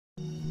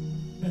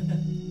I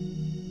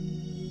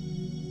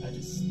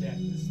just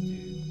stacked this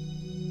dude.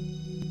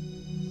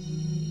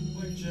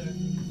 Mic check.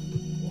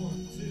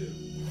 1, 2.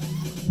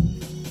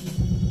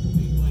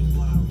 Big blank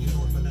loud, you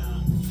know what by now.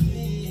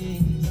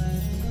 Yeah.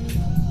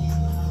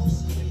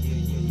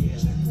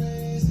 Check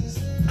raises.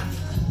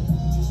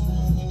 Just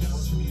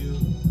 $150 from you.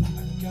 I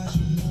got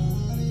you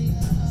money.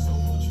 So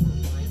much for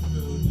buying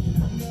food.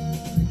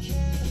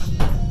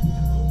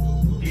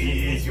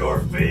 He's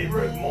your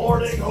favorite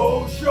morning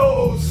host.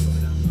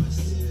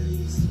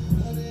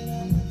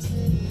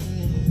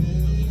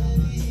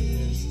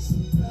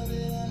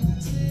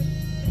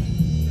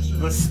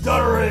 The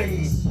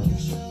stuttering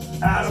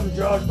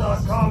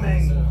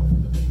AdamJosh.coming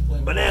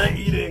banana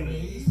eating.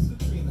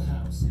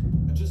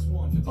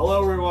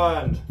 Hello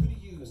everyone,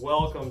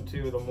 welcome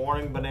to the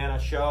Morning Banana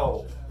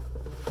Show.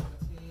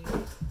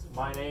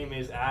 My name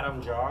is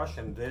Adam Josh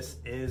and this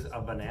is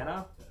a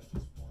banana.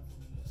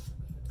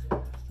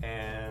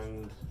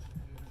 And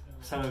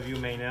some of you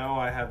may know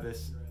I have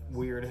this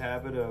weird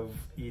habit of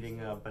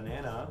eating a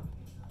banana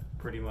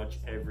pretty much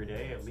every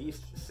day, at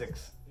least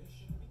 6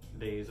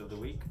 days of the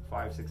week,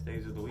 5-6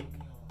 days of the week.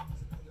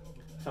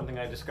 Something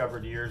I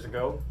discovered years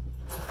ago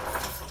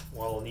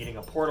while needing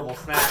a portable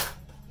snack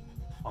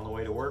on the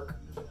way to work.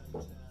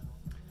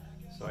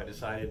 So I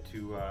decided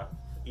to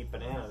eat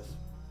bananas.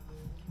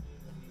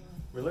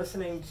 We're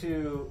listening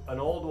to an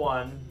old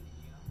one,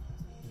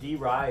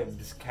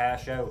 D-Ribe's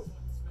Cash Out.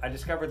 I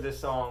discovered this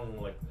song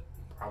like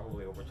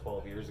probably over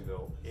 12 years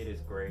ago. It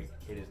is great.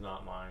 It is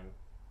not mine.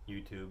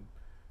 YouTube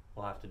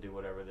will have to do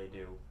whatever they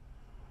do.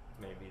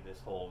 Maybe this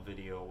whole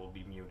video will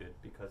be muted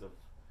because of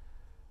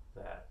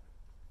that.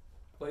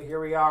 But here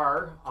we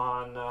are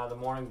on the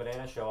Morning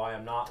Banana Show. I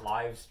am not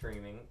live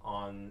streaming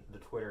on the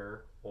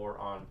Twitter or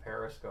on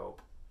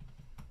Periscope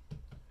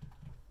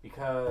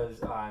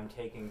because I'm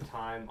taking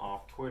time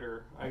off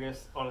Twitter. I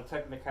guess on a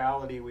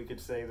technicality we could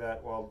say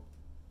that, well,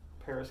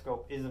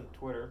 Periscope isn't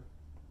Twitter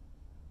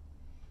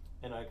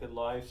and I could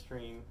live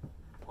stream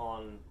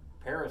on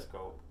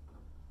Periscope,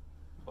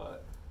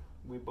 but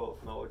we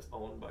both know it's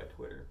owned by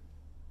Twitter.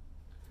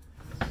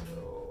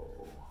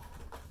 So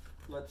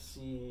let's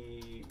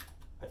see,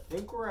 I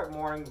think we're at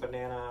Morning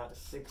Banana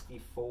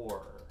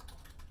 64,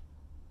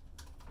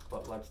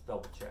 but let's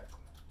double check.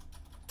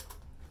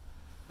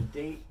 The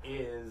date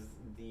is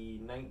the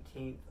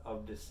 19th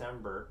of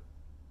December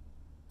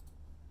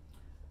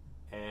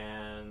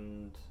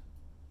and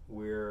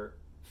we're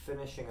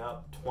finishing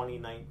up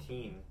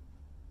 2019.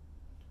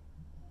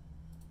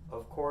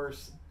 Of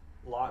course,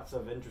 lots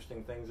of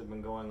interesting things have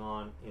been going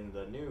on in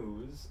the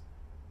news.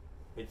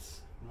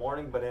 It's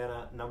Morning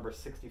Banana number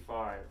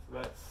 65.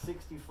 That's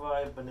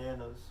 65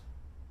 bananas.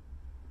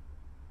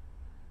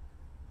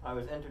 I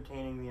was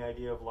entertaining the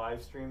idea of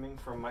live streaming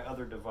from my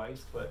other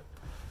device, but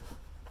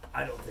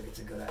I don't think it's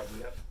a good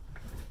idea.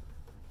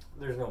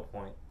 There's no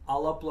point.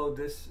 I'll upload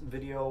this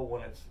video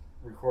when it's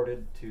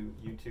recorded to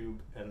YouTube,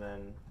 and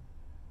then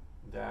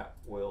that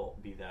will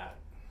be that.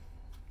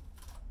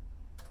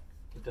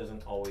 It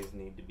doesn't always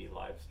need to be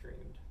live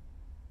streamed.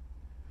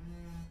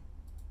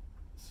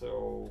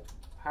 So,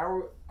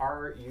 how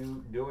are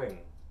you doing?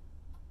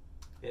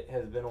 It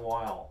has been a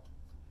while.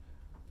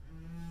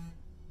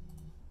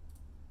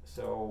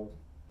 So,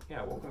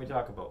 yeah, what can we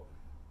talk about?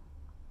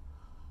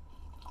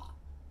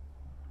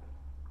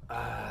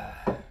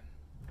 I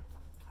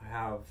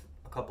have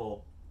a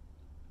couple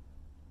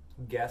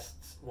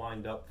guests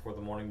lined up for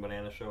the Morning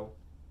Banana Show.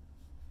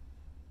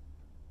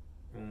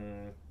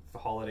 It's the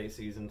holiday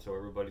season, so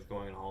everybody's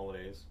going on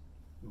holidays,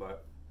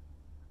 but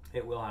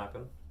it will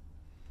happen.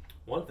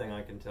 One thing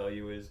I can tell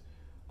you is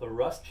the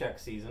rust check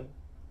season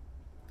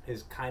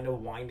is kind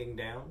of winding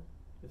down.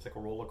 It's like a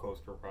roller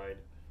coaster ride.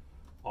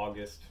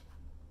 August,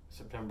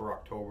 September,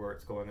 October,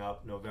 it's going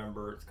up.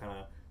 November, it's kind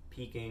of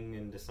peaking.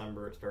 In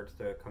December, it starts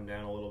to come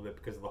down a little bit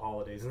because of the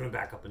holidays, and then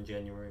back up in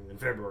January, and then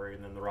February,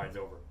 and then the ride's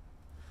over.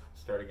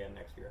 Start again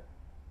next year.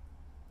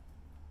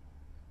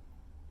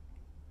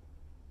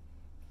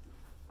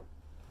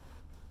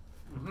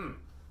 Mm-hmm.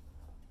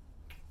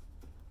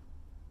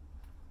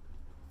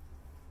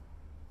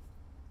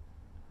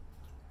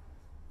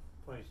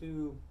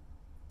 $22,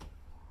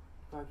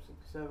 $5, $6,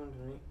 $7, $8,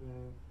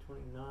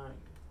 $29,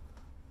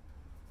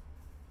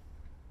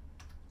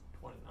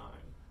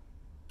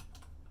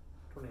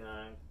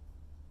 $29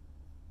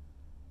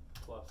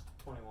 plus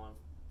 21.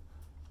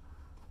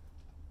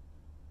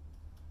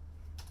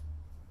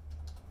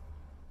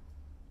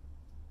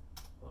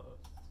 Plus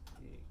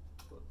 8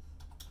 plus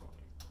 20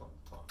 plus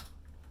 1.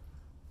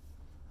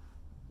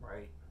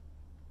 Right.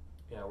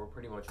 Yeah, we're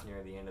pretty much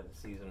near the end of the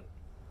season.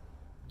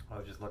 I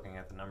was just looking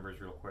at the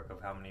numbers real quick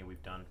of how many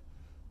we've done.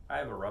 I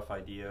have a rough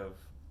idea of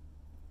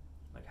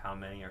like how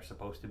many are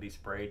supposed to be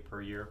sprayed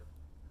per year.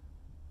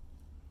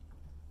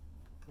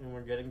 And we're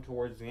getting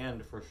towards the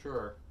end for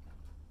sure.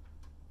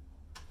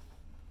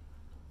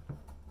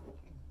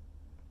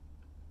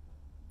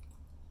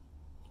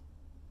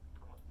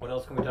 What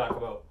else can we talk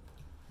about?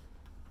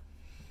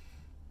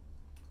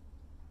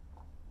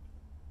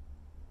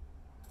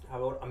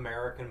 How about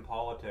American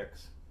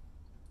politics?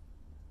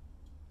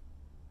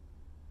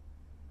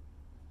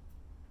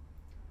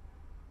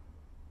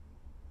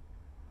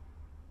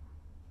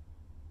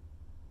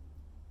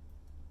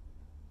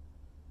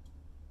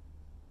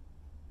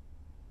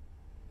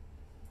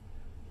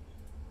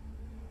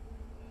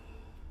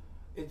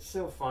 It's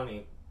so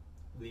funny,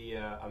 the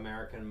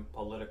American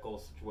political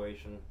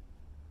situation.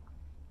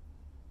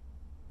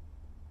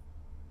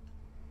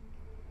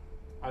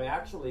 I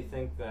actually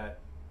think that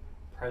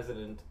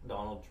President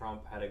Donald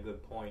Trump had a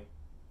good point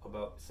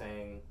about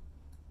saying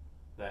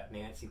that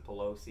Nancy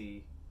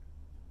Pelosi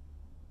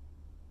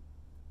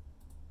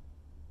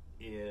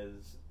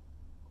is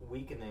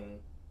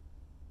weakening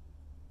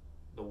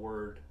the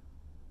word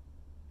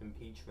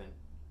impeachment.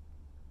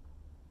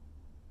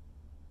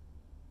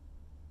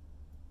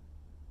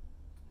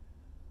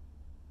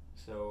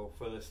 So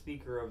for the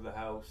Speaker of the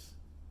House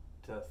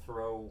to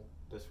throw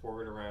this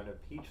word around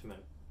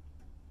impeachment,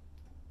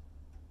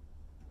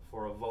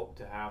 for a vote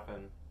to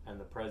happen and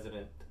the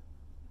President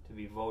to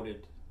be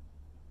voted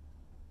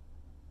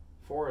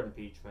for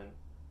impeachment,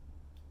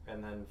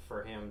 and then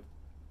for him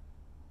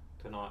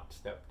to not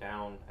step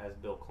down as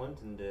Bill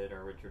Clinton did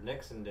or Richard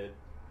Nixon did,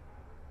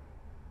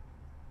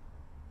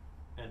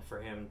 and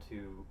for him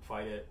to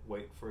fight it,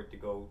 wait for it to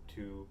go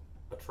to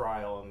a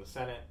trial in the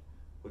Senate,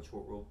 which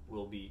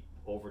will be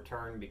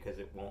overturned because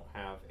it won't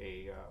have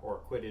or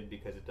acquitted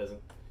because they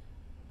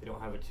don't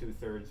have a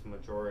 2/3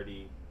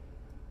 majority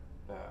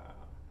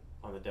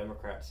on the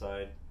Democrat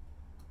side.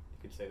 You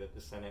could say that the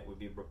Senate would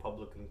be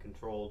Republican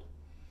controlled.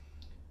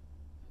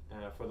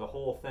 For the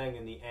whole thing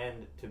in the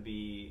end to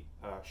be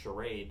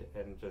charade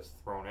and just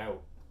thrown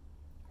out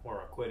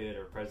or acquitted,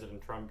 or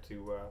President Trump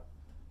to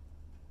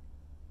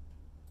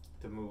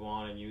move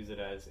on and use it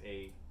as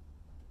a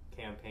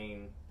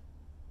campaign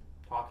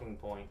talking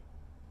point.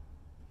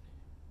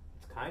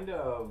 It's kind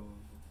of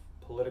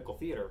political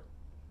theater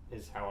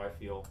is how I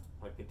feel.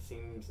 Like, it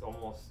seems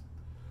almost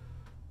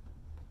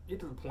get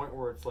to the point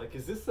where it's like,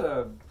 is this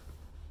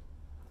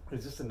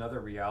another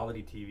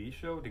reality TV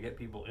show to get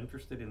people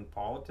interested in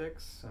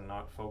politics and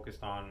not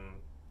focused on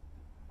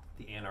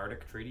the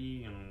Antarctic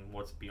Treaty and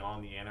what's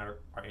beyond the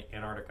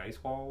Antarctic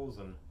ice walls?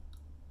 And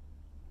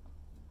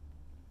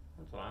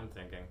that's what I'm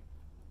thinking.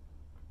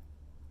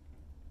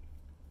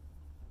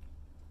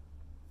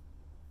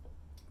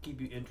 Keep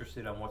you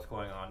interested on what's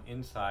going on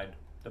inside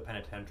the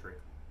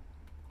penitentiary.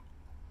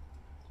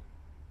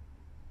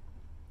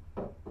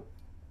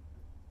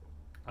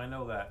 I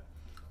know that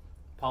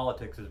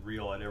politics is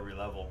real at every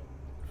level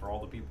for all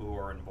the people who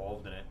are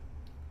involved in it,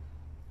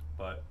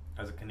 but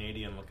as a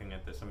Canadian looking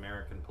at this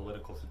American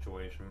political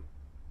situation,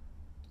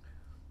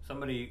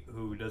 somebody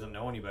who doesn't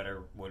know any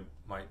better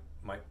might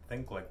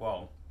think like,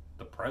 well,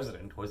 the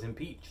president was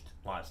impeached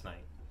last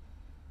night,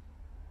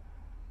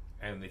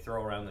 and they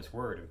throw around this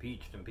word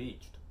impeached.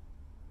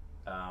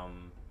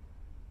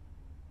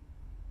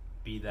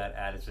 Be that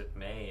as it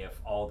may,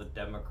 if all the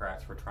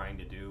Democrats were trying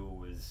to do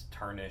was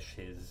tarnish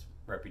his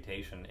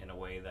reputation in a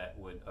way that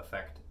would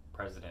affect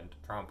President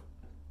Trump,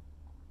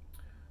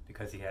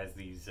 because he has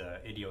these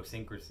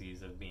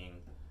idiosyncrasies of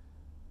being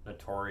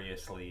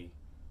notoriously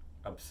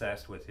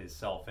obsessed with his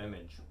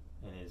self-image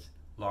and his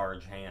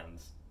large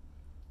hands.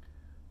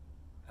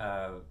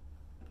 It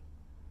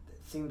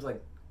seems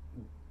like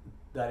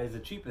that is the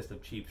cheapest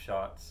of cheap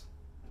shots,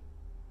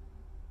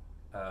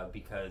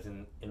 because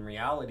in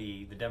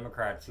reality, the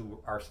Democrats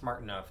who are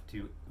smart enough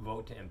to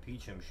vote to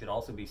impeach him should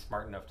also be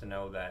smart enough to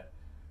know that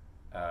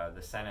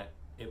the Senate,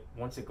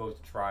 once it goes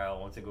to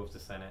trial, once it goes to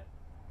Senate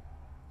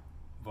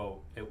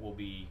vote, it will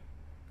be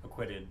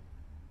acquitted,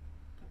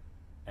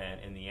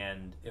 and in the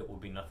end, it will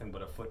be nothing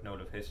but a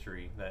footnote of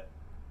history that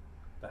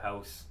the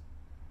House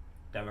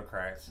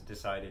Democrats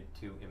decided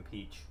to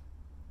impeach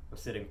a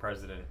sitting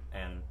president,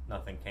 and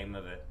nothing came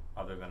of it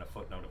other than a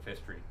footnote of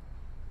history.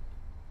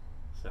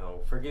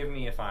 So forgive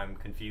me if I'm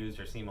confused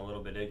or seem a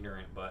little bit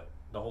ignorant, but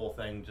the whole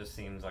thing just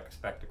seems like a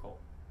spectacle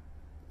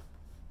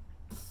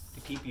to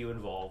keep you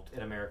involved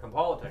in American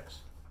politics.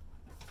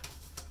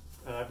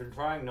 And I've been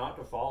trying not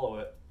to follow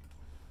it,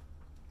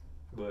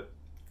 but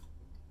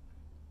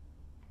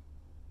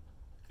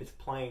it's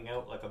playing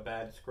out like a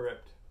bad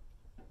script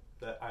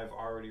that I've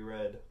already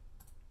read.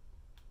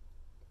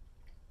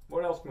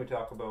 What else can we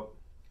talk about?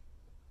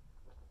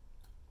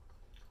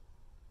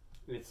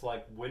 It's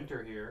like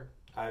winter here.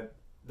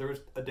 There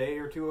was a day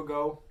or two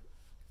ago,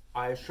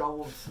 I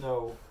shoveled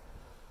snow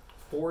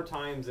 4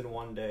 times in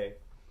one day.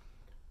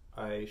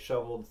 I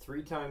shoveled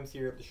 3 times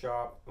here at the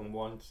shop and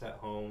once at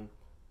home.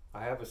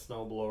 I have a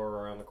snowblower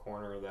around the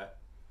corner that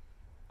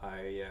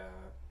I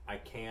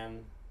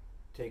can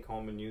take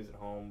home and use at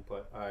home,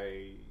 but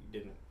I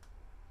didn't.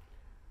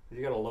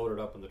 You gotta load it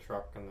up in the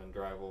truck and then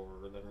drive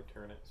over and then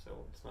return it,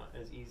 so it's not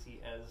as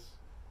easy as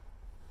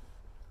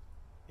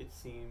it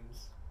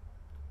seems.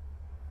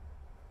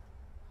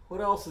 What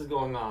else is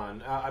going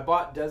on? I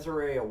bought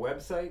Desiree a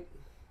website,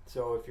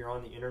 so if you're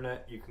on the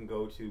internet, you can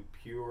go to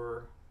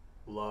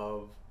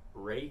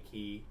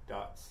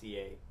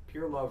purelovereiki.ca.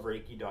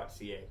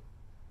 purelovereiki.ca.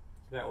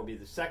 That will be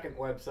the second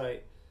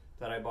website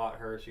that I bought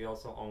her. She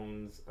also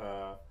owns,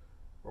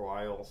 or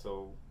I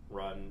also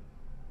run,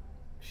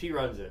 she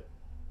runs it.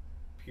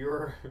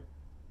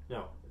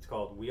 It's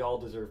called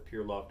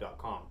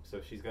wealldeservepurelove.com. So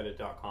she's got a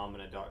 .com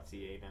and a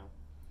 .ca now.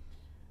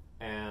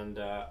 And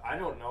I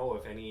don't know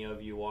if any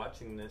of you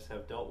watching this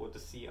have dealt with the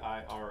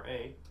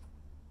CIRA,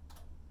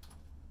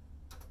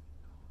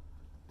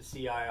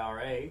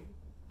 CIRA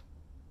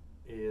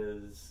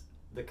is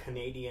the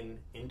Canadian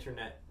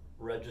Internet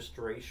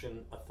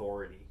Registration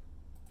Authority.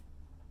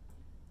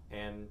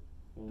 And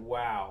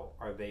wow,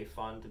 are they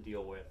fun to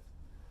deal with.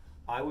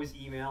 I was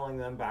emailing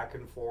them back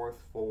and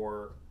forth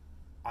for,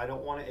 I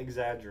don't want to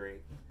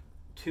exaggerate,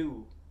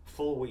 2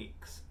 full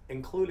weeks,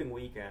 including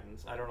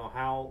weekends. I don't know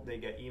how they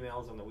get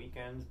emails on the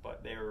weekends,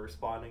 but they're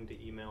responding to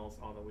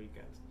emails on the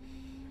weekends.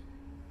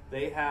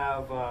 They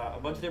have a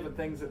bunch of different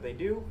things that they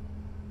do.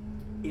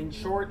 In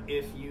short,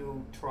 if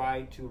you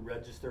try to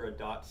register a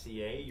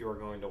 .ca, you're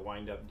going to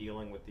wind up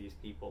dealing with these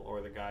people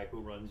or the guy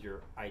who runs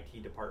your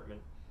IT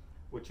department,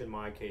 which in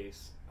my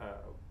case,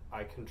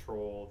 I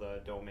control the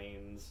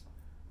domains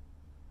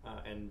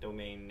and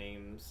domain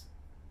names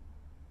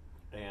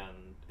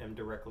and am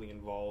directly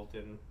involved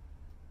in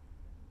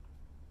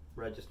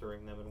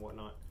registering them and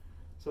whatnot.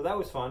 So that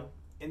was fun.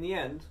 In the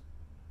end,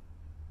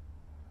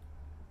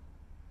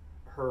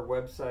 her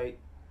website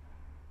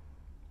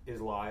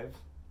is live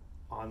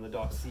on the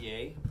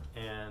 .ca,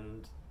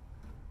 and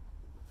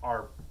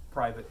our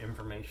private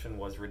information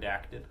was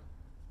redacted,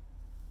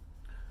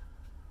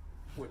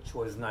 which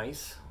was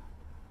nice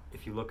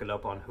if you look it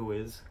up on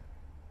Whois.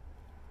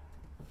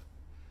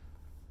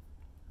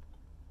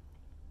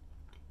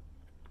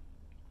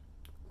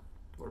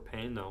 What a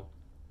pain, though.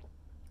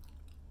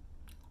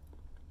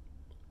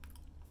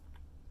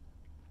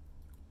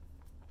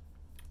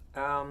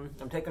 I'm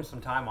taking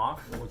some time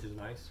off, which is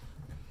nice.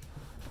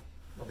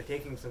 I'll be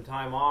taking some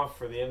time off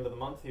for the end of the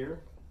month here.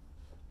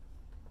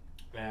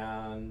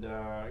 And,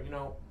 you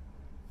know,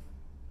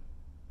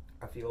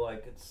 I feel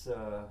like it's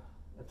a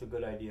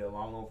good idea,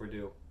 long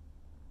overdue.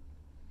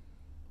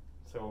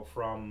 So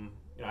from,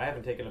 you know, I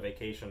haven't taken a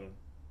vacation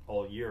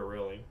all year,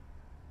 really.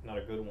 Not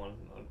a good one.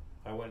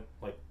 I went,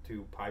 like,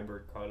 to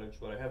Pyberg Cottage,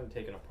 but I haven't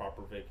taken a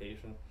proper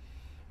vacation.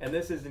 And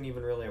this isn't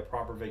even really a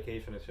proper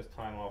vacation, it's just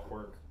time off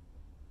work.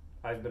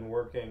 I've been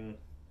working,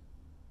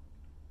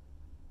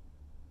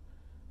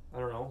 I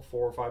don't know,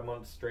 4 or 5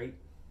 months straight.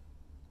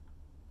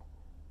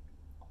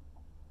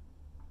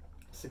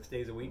 6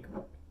 days a week.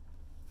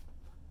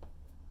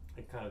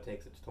 It kind of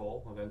takes its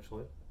toll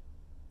eventually.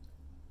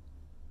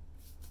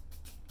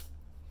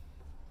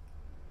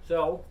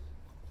 So,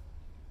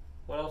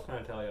 what else can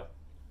I tell you?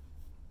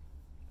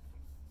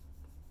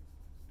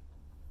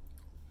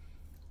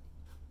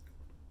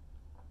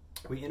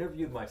 We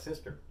interviewed my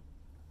sister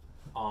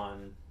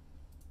on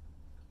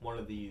one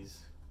of these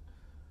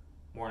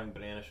morning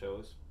banana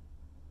shows,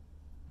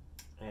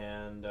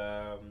 and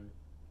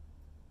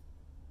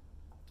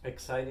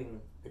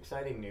exciting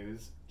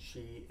news.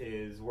 She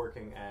is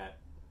working at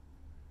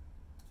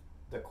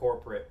the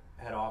corporate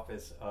head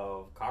office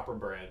of Copper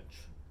Branch,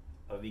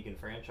 a vegan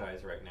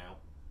franchise right now.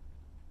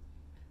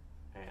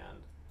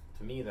 And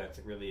to me that's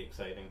really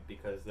exciting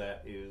because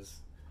that is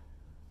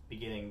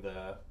beginning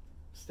the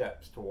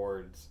steps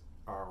towards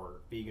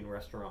our vegan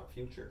restaurant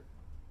future.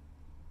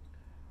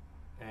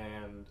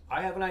 And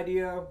I have an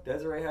idea,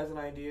 Desiree has an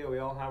idea, we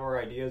all have our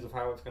ideas of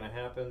how it's going to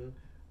happen,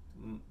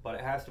 but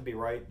it has to be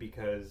right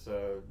because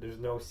there's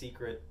no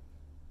secret,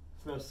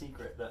 it's no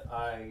secret that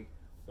I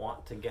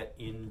want to get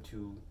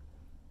into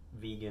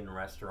vegan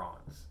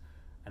restaurants.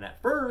 And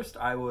at first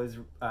I was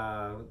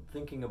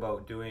thinking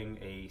about doing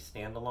a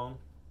standalone,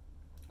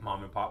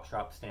 mom and pop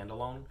shop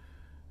standalone,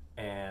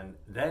 and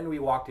then we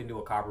walked into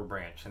a Copper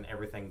Branch and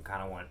everything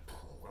kind of went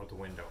out the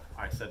window.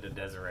 I said to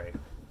Desiree,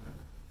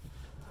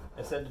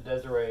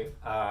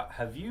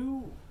 have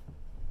you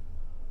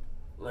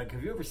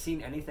ever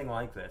seen anything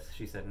like this?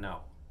 She said no.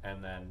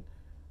 And then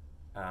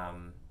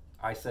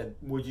I said,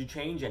 would you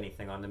change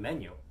anything on the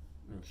menu?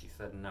 And she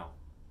said no.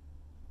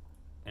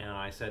 And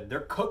I said, they're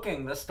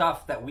cooking the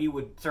stuff that we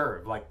would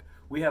serve. Like,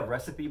 we have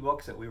recipe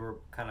books that we were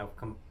kind of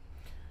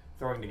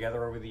throwing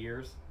together over the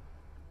years.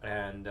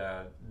 And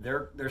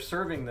they're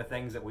serving the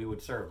things that we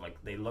would serve.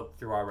 Like, they looked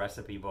through our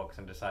recipe books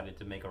and decided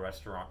to make a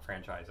restaurant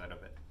franchise out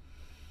of it.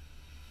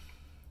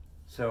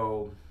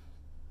 So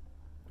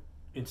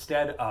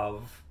instead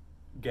of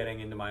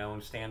getting into my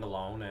own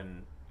standalone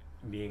and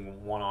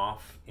being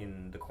one-off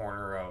in the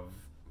corner of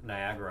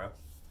Niagara,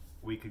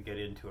 we could get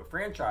into a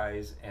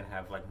franchise and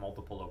have like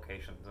multiple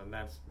locations. And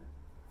that's,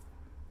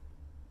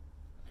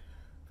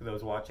 for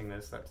those watching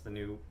this, that's the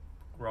new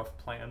rough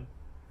plan.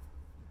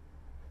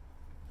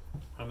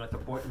 I'm at the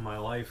point in my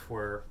life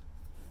where,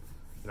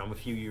 you know, I'm a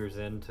few years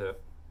into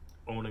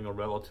owning a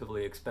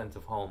relatively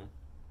expensive home,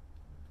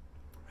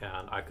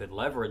 and I could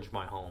leverage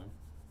my home,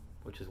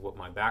 which is what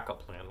my backup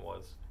plan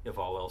was, if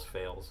all else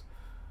fails,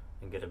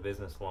 and get a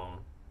business loan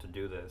to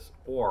do this.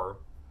 Or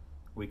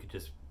we could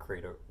just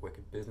create a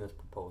wicked business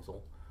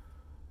proposal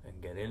and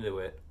get into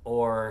it.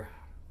 Or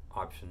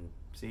option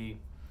C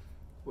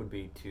would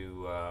be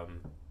to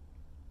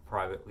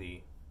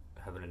privately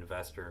have an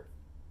investor.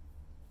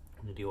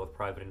 And to deal with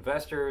private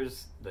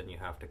investors, then you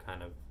have to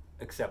kind of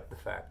accept the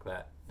fact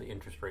that the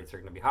interest rates are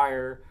going to be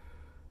higher,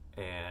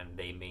 and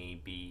they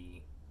may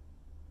be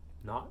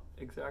not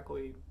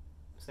exactly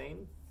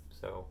sane.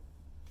 So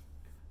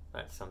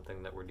that's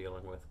something that we're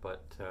dealing with.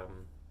 But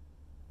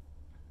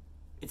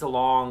it's a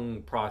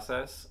long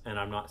process, and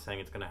I'm not saying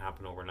it's going to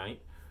happen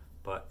overnight,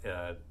 but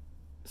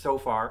so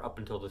far, up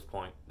until this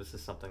point, this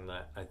is something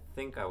that I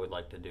think I would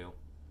like to do.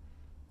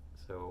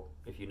 So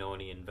if you know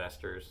any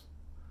investors,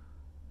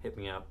 hit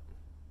me up.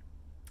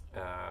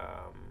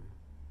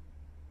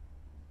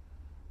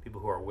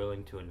 People who are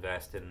willing to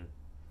invest in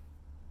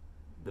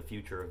the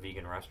future of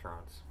vegan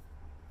restaurants.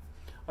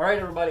 All right,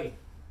 everybody.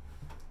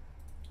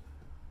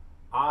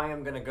 I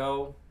am going to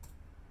go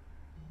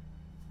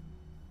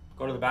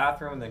to the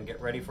bathroom and then get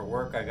ready for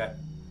work. I got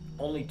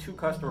only 2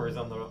 customers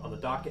on the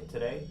docket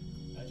today.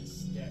 I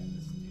just stacked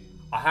this dude.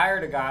 I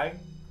hired a guy.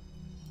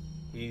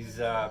 He's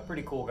a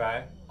pretty cool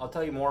guy. I'll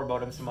tell you more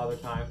about him some other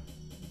time.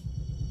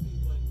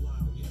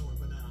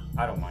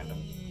 I don't mind him.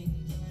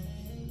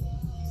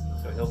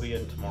 So he'll be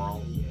in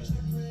tomorrow.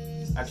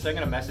 Actually, I'm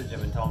going to message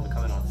him and tell him to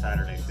come in on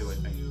Saturday too, I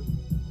think.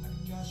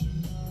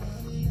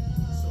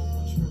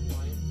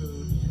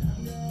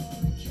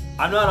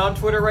 I'm not on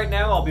Twitter right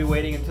now. I'll be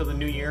waiting until the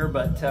new year,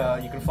 but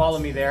you can follow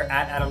me there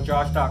at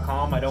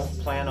adamjosh.com. I don't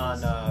plan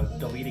on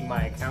deleting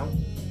my account.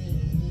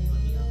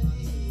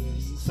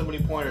 Somebody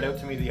pointed out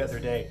to me the other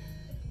day,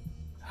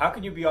 how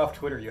can you be off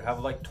Twitter? You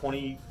have like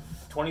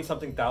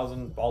 20-something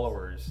thousand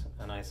followers.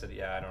 And I said,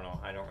 yeah, I don't know.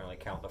 I don't really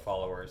count the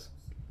followers.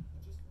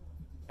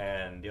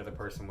 And the other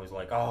person was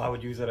like, oh, I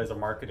would use it as a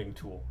marketing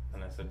tool.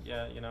 And I said,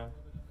 yeah, you know,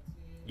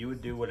 you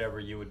would do whatever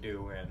you would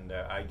do, and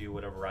I do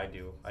whatever I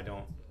do. I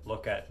don't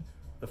look at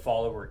the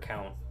follower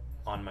count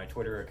on my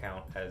Twitter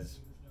account as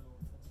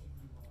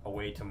a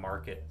way to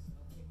market.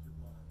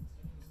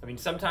 I mean,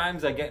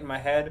 sometimes I get in my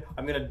head,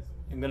 I'm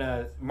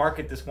gonna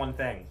market this one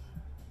thing,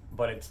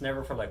 but it's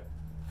never for like,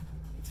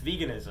 it's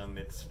veganism.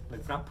 It's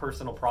not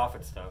personal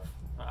profit stuff.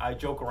 I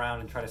joke around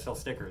and try to sell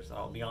stickers.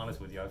 I'll be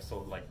honest with you, I've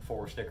sold like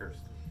 4 stickers,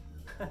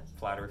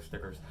 flat earth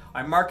stickers.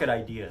 I market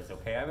ideas,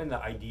 okay? I'm in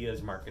the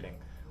ideas marketing,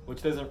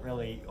 which doesn't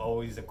really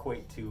always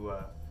equate to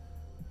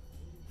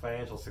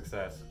financial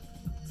success.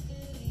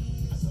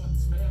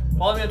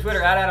 Follow me on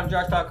Twitter at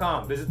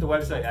adamjosh.com. Visit the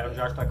website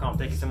adamjosh.com.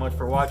 Thank you so much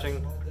for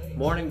watching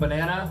Morning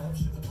Banana.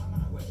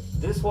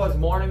 This was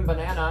Morning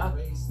Banana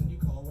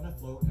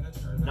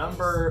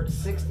number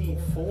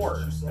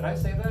 64. Did I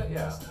say that?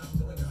 Yeah.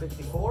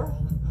 64?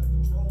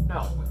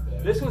 No.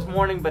 This was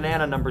Morning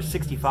Banana number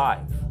 65.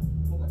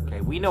 Okay,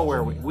 we know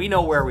where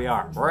we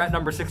are. We're at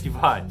number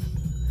 65.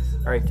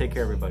 All right, take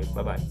care, everybody.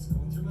 Bye-bye.